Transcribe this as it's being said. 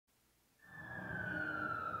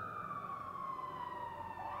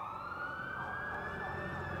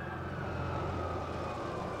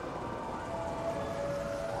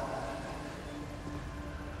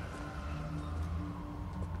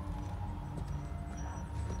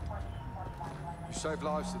saved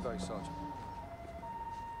lives today, Sergeant.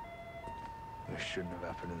 It shouldn't have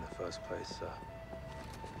happened in the first place, sir.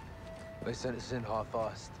 They sent us in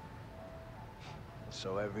half-assed.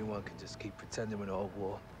 So everyone can just keep pretending we're not at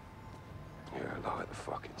war. Yeah, like the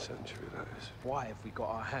fucking century, that is. Why have we got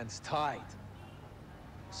our hands tied?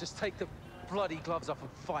 Let's just take the bloody gloves off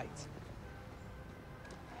and fight.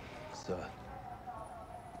 Sir.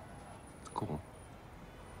 Go on.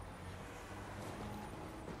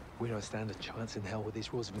 We don't stand a chance in hell with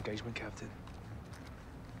these rules of engagement, Captain.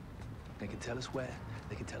 They can tell us where,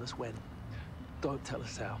 they can tell us when. Don't tell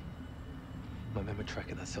us how. My men were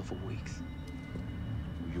tracking that cell for weeks.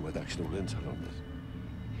 You had actual intel on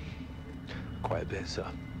this? Quite a bit, sir.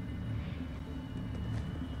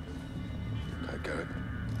 Okay, Garrett.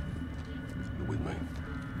 You're with me.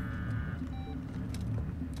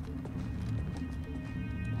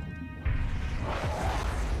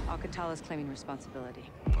 Al-Qatala's claiming responsibility.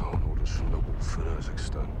 Oh, an orders from the Wolf in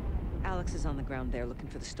Urzikstan. Alex is on the ground there looking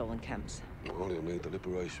for the stolen chems. Well, he'll need the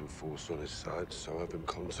Liberation Force on his side, so have him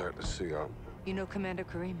contact the CR. You know Commander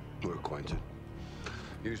Karim? We're acquainted.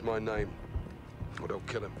 Use my name, or they'll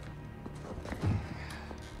kill him.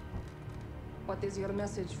 What is your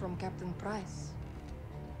message from Captain Price?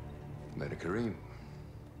 Commander Karim.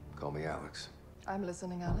 Call me Alex. I'm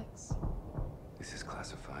listening, Alex. This is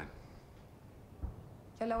classified.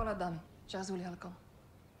 يلا ولا قدامي جهزوا لي هالكم.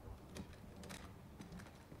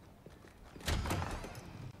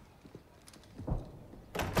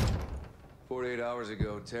 48 hours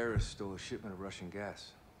ago, terrorists stole a shipment of Russian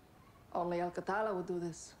gas. Only Al-Qatala would do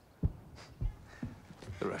this.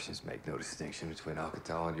 The Russians make no distinction between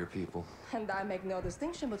Al-Qatala and your people. And I make no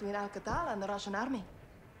distinction between Al-Qatala and the Russian army.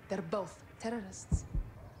 They're both terrorists.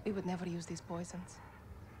 We would never use these poisons.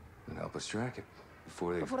 Then help us track it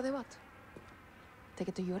before they... Before they what? Take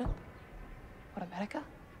it to Europe? Or America?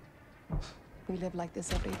 We live like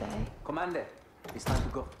this every day. Commander, it's time to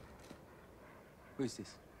go. Who is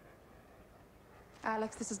this?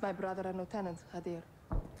 Alex, this is my brother and Lieutenant, Hadir.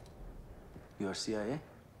 You are CIA?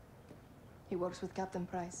 He works with Captain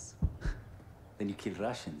Price. Then you kill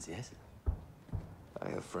Russians, yes? I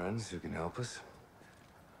have friends who can help us.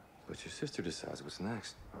 But your sister decides what's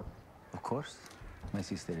next. Of course. My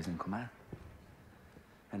sister is in command.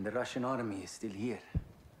 And the Russian army is still here.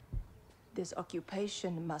 This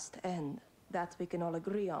occupation must end. That we can all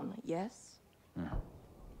agree on, yes?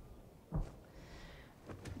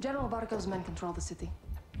 General Barkov's men control the city.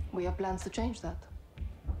 We have plans to change that.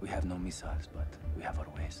 We have no missiles, but we have our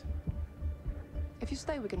ways. If you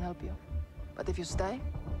stay, we can help you. But if you stay,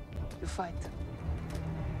 you fight.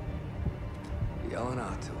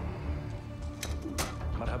 Yelanato.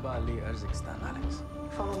 Marhaba Ali Urzikstan, Alex.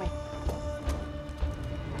 Follow me.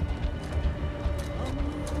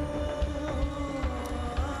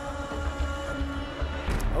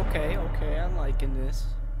 Okay, I'm liking this.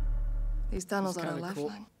 These tunnels It's are our kinda cool.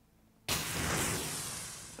 lifeline.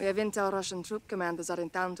 We have intel Russian troop commanders are in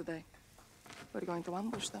town today. We're going to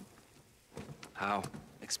ambush them. How?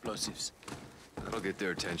 Explosives. That'll get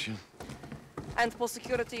their attention. And pull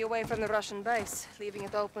security away from the Russian base, leaving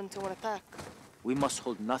it open to an attack. We must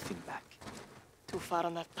hold nothing back. Too far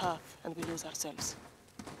on that path, and we lose ourselves.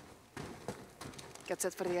 Get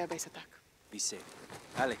set for the airbase attack. Be safe.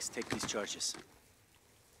 Alex, take these charges.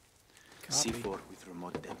 Copy. C4 with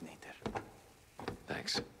remote detonator.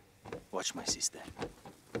 Thanks. Watch my sister.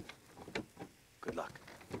 Good luck.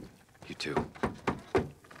 You too.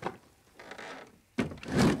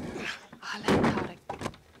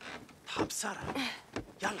 Habsara.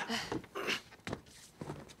 Yalla.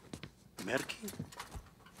 Merki.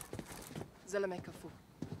 Zeleme Kafu.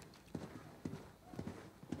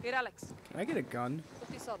 Here, Alex. Can I get a gun? Put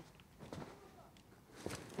this on.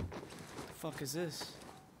 The fuck is this?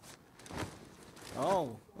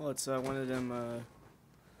 Oh, it's one of them,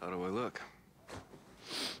 How do I look?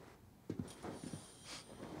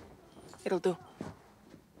 It'll do.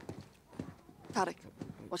 Tarek,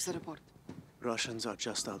 what's the report? Russians are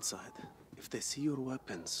just outside. If they see your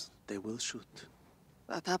weapons, they will shoot.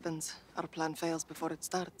 That happens. Our plan fails before it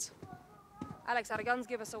starts. Alex, our guns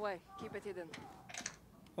give us away. Keep it hidden.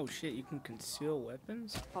 oh shit, you can conceal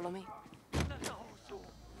weapons? Follow me.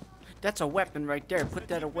 That's a weapon right there, put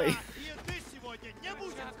that away.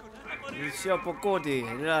 Всё, погоди,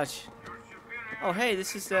 Rush. Oh hey,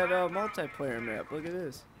 this is that multiplayer map, look at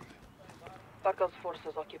this. Barkov's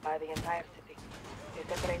forces occupy the entire city. They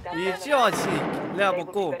separate that Idiotic!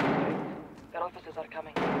 Level. Their officers are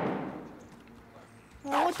coming.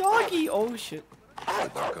 Oh doggy! Oh shit.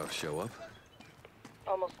 Did Barkov show up?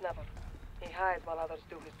 Almost never. He hides while others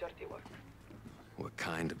do his dirty work. What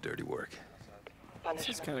kind of dirty work? This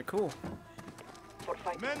is Punishment. kinda cool. for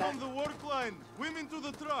fighting Men back. on the work line! Women to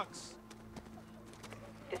the trucks!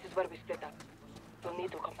 This is where we split up. You'll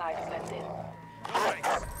need to comply to blend in. Alright,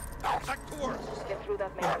 back to work! Get through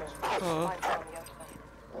that main door. Find her on the other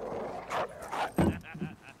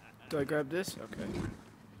side. Do I grab this? Okay. In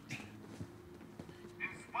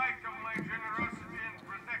spite of my generosity and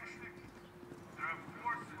protection, there are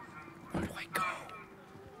forces and Where do I go?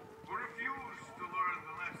 who refuse to learn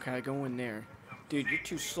the lesson Okay, I go in there. Dude, you're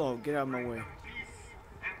too slow. Get out of my way. of peace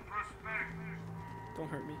and prosperity. Don't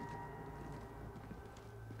hurt me.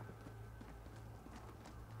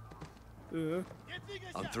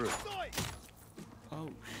 I'm through. Oh,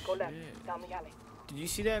 Go left, shit. down the alley. Did you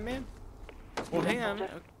see that, man? Well, hang on.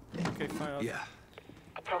 Okay, fine. Yeah.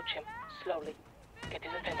 Approach him, slowly. Get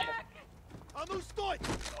his attention. А ну стой!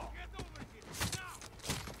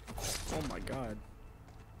 Oh my god.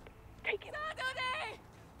 Take him.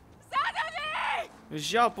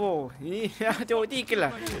 Japo! Ja, to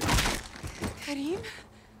dikla. Karim?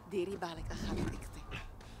 Diri balik akhalit ikti.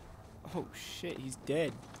 Oh shit, he's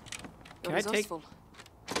dead. Can I take?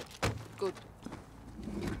 Good.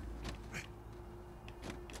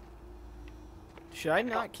 Should I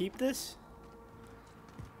not keep this?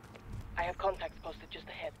 I have contacts posted just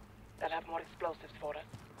ahead. They'll have more explosives for us.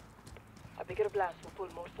 A bigger blast will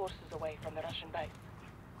pull more forces away from the Russian base.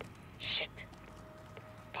 Shit.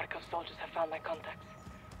 Barkov's soldiers have found my contacts.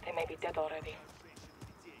 They may be dead already.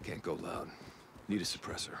 Can't go loud. Need a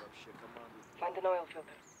suppressor. Find an oil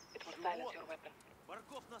filter. It will silence your weapon.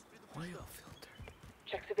 Oil filter.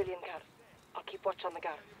 Check civilian cars. I'll keep watch on the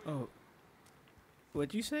guards. Oh.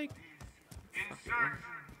 What'd you say?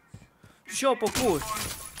 Japo, cool.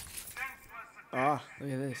 Ah, look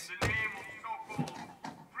at this.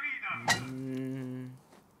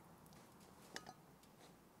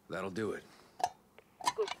 That'll do it.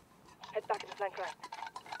 Good. Head back into flank right.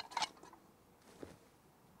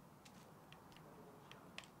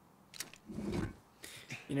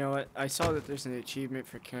 You know what? I saw that there's an achievement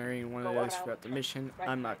for carrying one of those throughout the mission.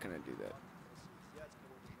 I'm not gonna do that.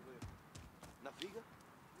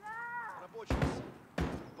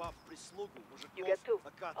 You get two.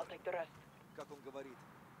 I'll take the rest.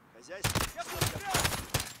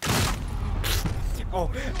 Oh,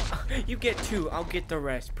 you get two. I'll get the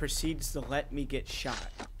rest. Proceeds to let me get shot.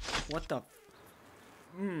 What the?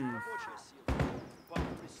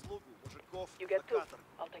 You get two.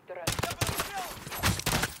 I'll take the rest.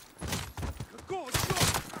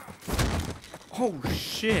 Oh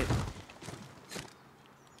shit!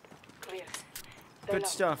 Clear. Stay Good low.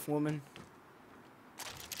 stuff, woman.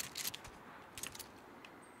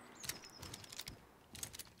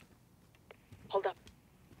 Hold up.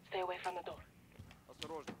 Stay away from the door.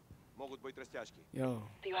 Yo.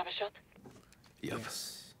 Do you have a shot? Yep.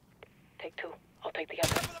 Yes. Take two. I'll take the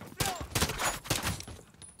other.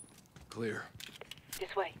 Clear.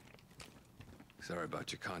 This way. Sorry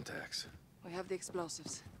about your contacts. We have the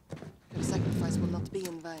explosives. Your sacrifice will not be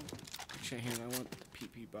in vain. Actually, hang on. I want the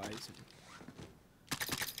PP buys.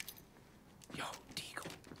 Yo,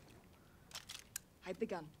 Deagle. Hide the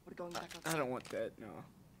gun. We're going back outside. I don't want that. No.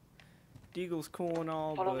 Deagle's cool and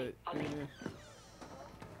all, Follow but me. I'll lead.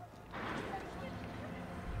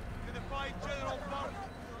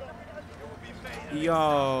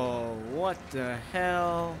 Yo, what the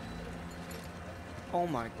hell? Oh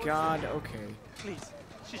my god. Okay. Please,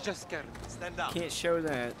 she's just scared. Stand up. Can't show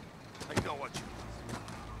that. I know what you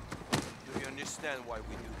do. Do you understand why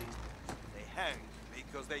we do this? They hang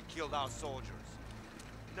because they killed our soldiers.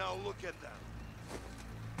 Now look at them.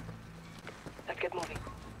 Let's get moving.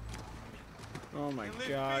 Oh my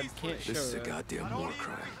god. Can't show This is a that. goddamn war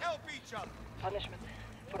crime. Help each other. Punishment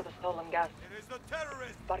for the stolen gas. It is the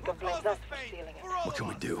terrorists. Barkov blames us for stealing it. What can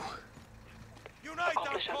we do? Unite our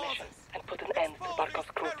Accomplish our mission causes. and put an end to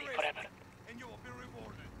Barkov's cruelty forever. And you will be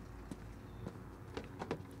rewarded.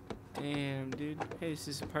 Damn, dude. Hey, this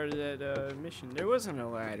is a part of that mission. There wasn't a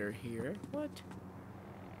ladder here. What?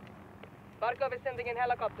 Barkov is sending in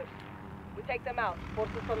helicopters. We take them out.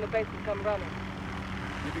 Forces from the base will come running.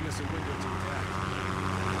 Giving us a window to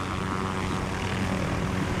attack.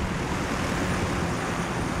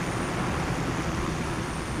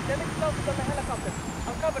 Send explosives on the helicopter.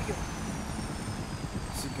 I'll cover you.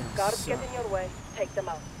 This is gonna Guards suck. get in your way. Take them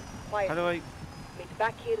out. Quiet. How do I? Meet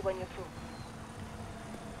back here when you're through.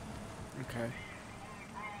 Okay.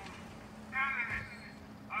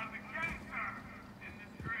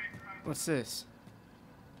 What's this?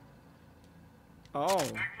 Oh.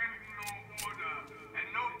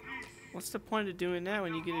 What's the point of doing that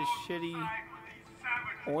when you get a shitty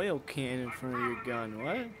oil can in front of your gun?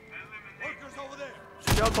 What? Workers over there.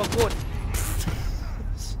 Jump on board.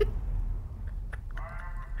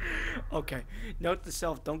 Okay, note to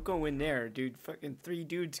self, don't go in there, dude. Fucking 3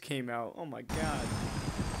 dudes came out. Oh my god.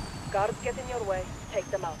 Guards get in your way, take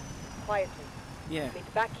them out. Quietly. Yeah.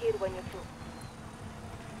 Meet back here when you're through.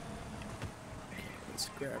 Let's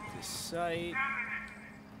grab this site.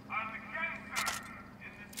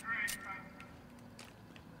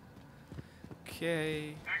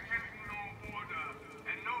 Okay.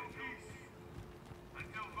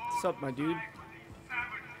 What's up, my dude?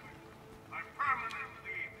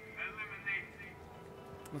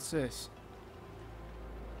 What's this?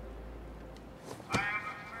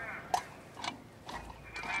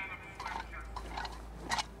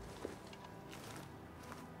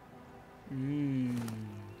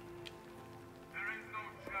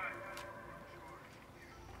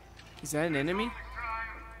 Is that an enemy?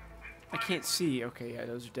 I can't see. Okay, yeah,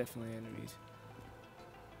 those are definitely enemies.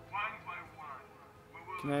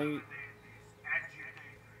 Can I...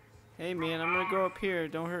 Hey man, I'm gonna go up here.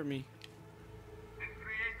 Don't hurt me.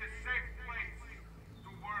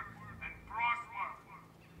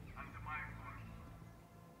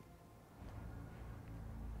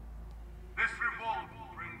 This revolt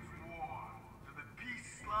brings war to the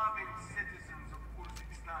peace-loving citizens of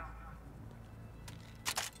Urzikstan.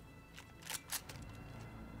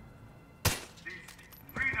 These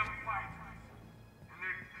freedom fighters and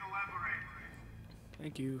their collaborators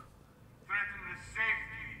Thank you. threaten the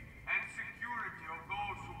safety and security of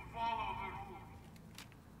those who follow the rules.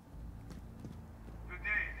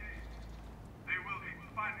 Today, they will be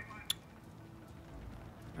punished.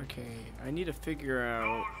 Okay, I need to figure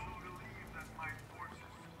out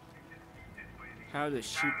how to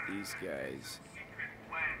shoot these guys.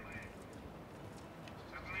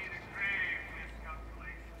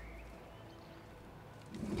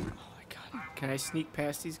 Oh my god. Can I sneak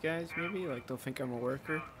past these guys maybe? Like they'll think I'm a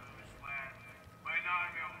worker?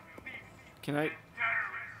 Can I?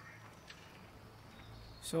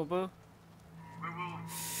 Sobo? We will root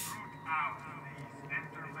out these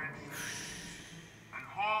interventions and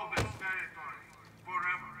hold this territory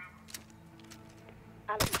forever.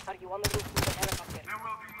 Alex, are you on the roof with the helicopter? There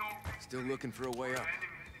will be no Still looking for a way up.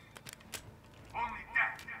 only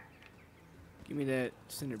death. Give me that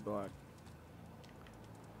cinder block.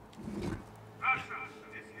 Russia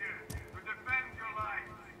is here to defend your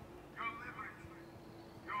lives, your liberty,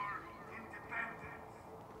 your independence.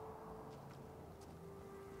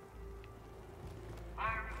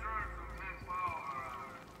 My reserves of manpower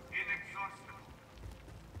are inexhaustible.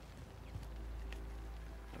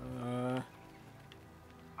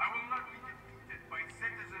 I will not be defeated by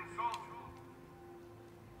citizen soldiers.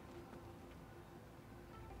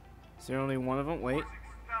 Is there only one of them? Wait.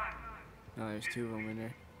 No, there's 2 of them in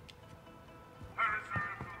there. Her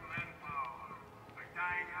reserves of manpower are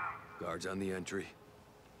dying out. Guards on the entry.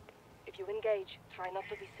 If you engage, try not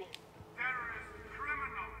to be seen. Terrorist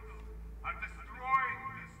criminals are destroying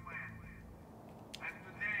this land. And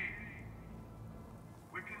today,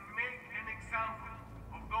 we can make an example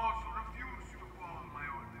of those who refuse to follow my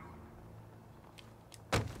orders.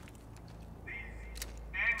 These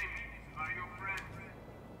enemies are your friends.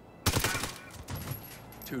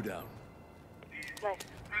 2 down. These Nice.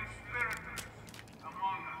 conspirators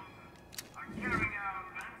among us are carrying out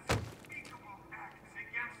unspeakable acts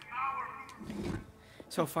against our people.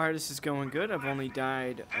 So far, this is going good. I've only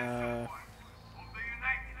died, Of the United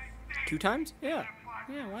 2 States times? Yeah.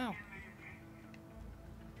 Yeah, wow.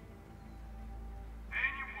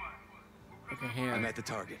 Okay, I'm hand. at the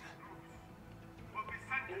target. will be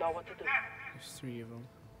sentenced You know what to do. to death. There's 3 of them.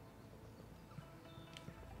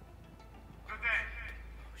 Today,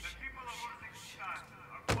 the people of Urzikstan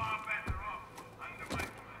are far better off under my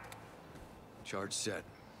command. Charge set.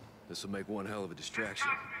 This will make one hell of a distraction.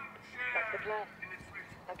 That's the plan.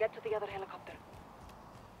 Now get to the other helicopter.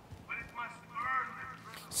 But it must earn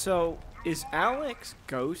the So, is Alex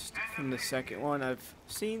Ghost from the second one? I've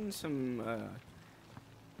seen some,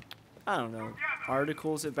 I don't know,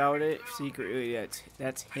 articles about it. Secretly,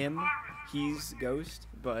 that's him. He's Ghost,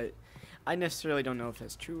 but I necessarily don't know if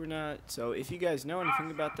that's true or not. So, if you guys know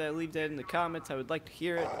anything about that, leave that in the comments. I would like to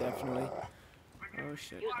hear it, definitely. Oh,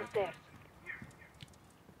 shit. Use the stairs.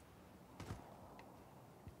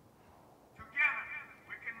 Together,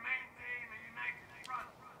 we can maintain a united front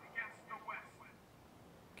against the West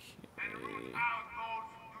and root out those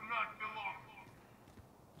who do not belong.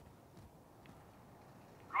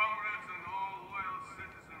 Comrades and all loyal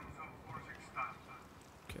citizens of Urzikstan,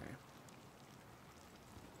 Okay.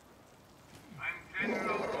 I'm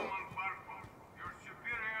General Roman Barkov, your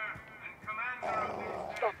superior and commander of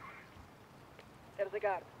these Stop. territories. There's a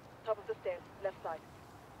guard. Top of the stairs, left side.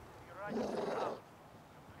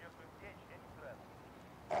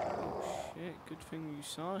 shit. Good thing you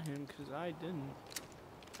saw him, because I didn't.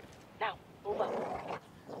 Now, move up.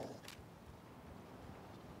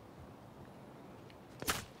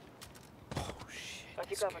 Oh, shit.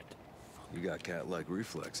 Got you covered. You got cat-like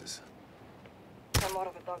reflexes. I'm more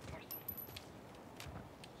of a dog person.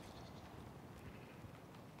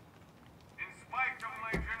 In spite of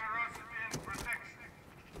my generosity and protection,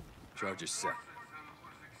 Charges set. forces in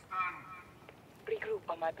Uzbekistan Regroup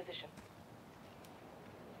on my position.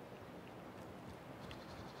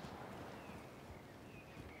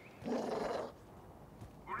 who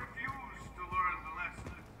refuse to learn the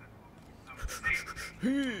lessons of the state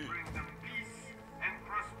bring them peace and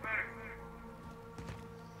prosperity.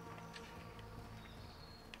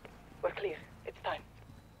 We're clear. It's time.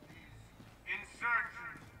 These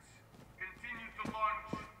insurgents continue to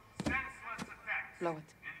launch senseless attacks Blow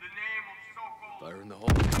it. in the name of so-called Fire in the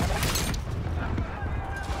hole.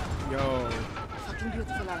 Yo. Fucking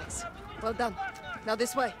beautiful, Alex. Well done. Now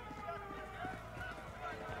this way.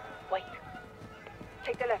 Wait.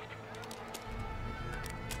 Take the left.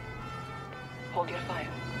 Hold your fire.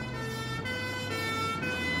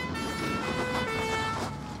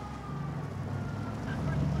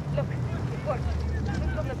 Look, it worked.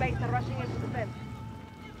 Troops from the base are rushing into the fence.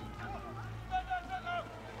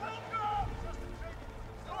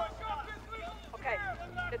 Okay,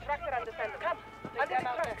 the tractor and defender. Come, take them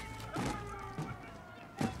out next.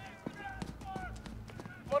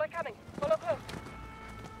 More are coming. Follow close.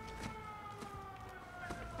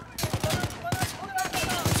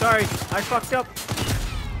 Sorry, I fucked up.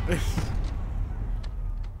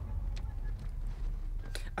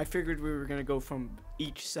 I figured we were gonna go from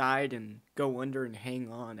each side and go under and hang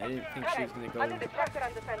on. I didn't think she was gonna go. Under the tractor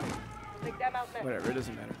and defender. Take them out next. Whatever, it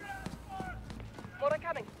doesn't matter. More are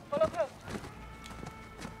coming. Follow close.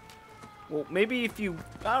 Well, maybe if you,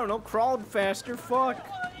 I don't know, crawled faster, fuck.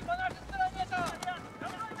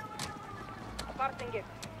 A parting gift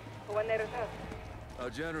for when they return. How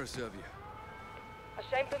generous of you. A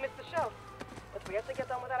shame to miss the show, but we have to get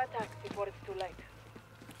on with our attacks before it's too late.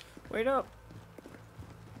 Wait up.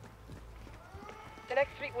 The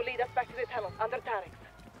next street will lead us back to the tunnel under Tarek's.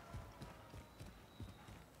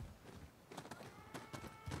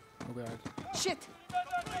 Oh god. Shit!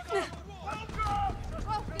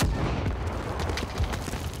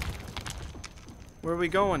 Where are we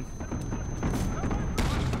going?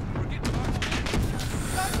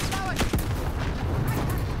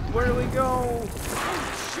 Where do we go?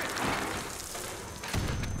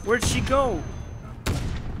 Where'd she go?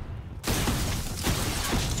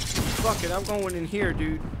 Fuck it, I'm going in here,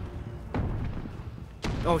 dude.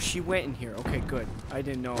 Oh, she went in here. Okay, good. I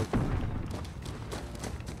didn't know.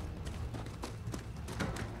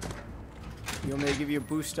 You want me to give you a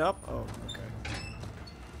boost up? Oh, okay.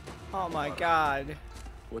 Oh my god.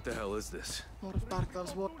 What the hell is this? More of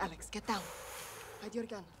Barkov's war. Alex, get down. Hide your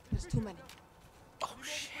gun. There's too many. Oh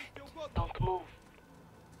shit. Don't move.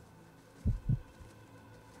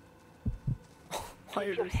 Why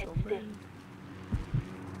are there so many?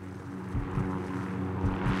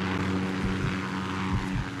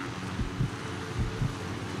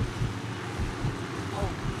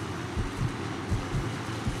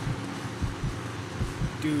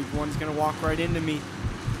 Dude, one's gonna walk right into me.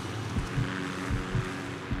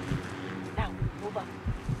 Now, move up.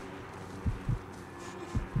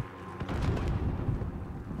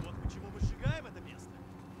 Вот почему мы сжигаем это место.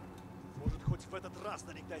 Может, хоть в этот раз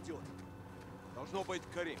до них дойдет. Должно быть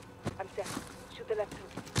Карим. I'm set. Shoot the left too.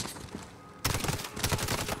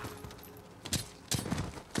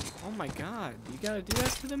 Oh my god, you gotta do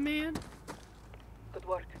that to the man? Good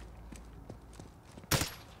work.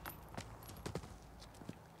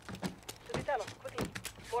 To the tunnel, quickly.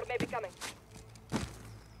 More may be coming.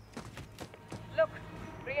 Look,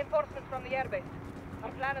 reinforcements from the airbase.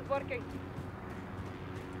 Our plan is working.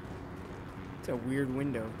 It's a weird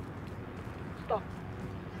window. Stop.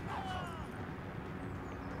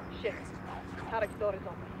 Shit. Tarek's door is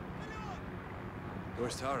open.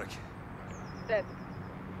 Where's Tarek? Dead.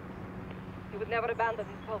 He would never abandon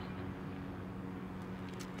his post.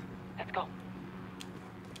 Let's go.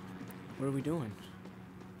 What are we doing?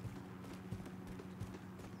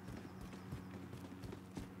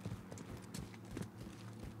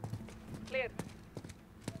 Clear.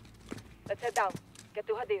 Let's head down. Get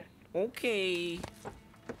to Hadir. Okay.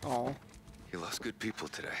 Oh. You lost good people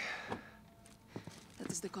today.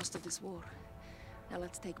 That is the cost of this war. Now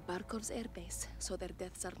let's take Barkov's airbase, so their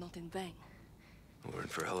deaths are not in vain. We're in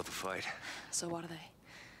for a hell of a fight. So are they.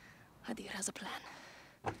 Hadir has a plan.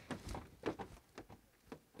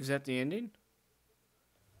 Is that the ending?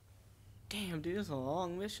 Damn, dude, this is a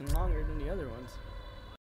long mission, longer than the other ones.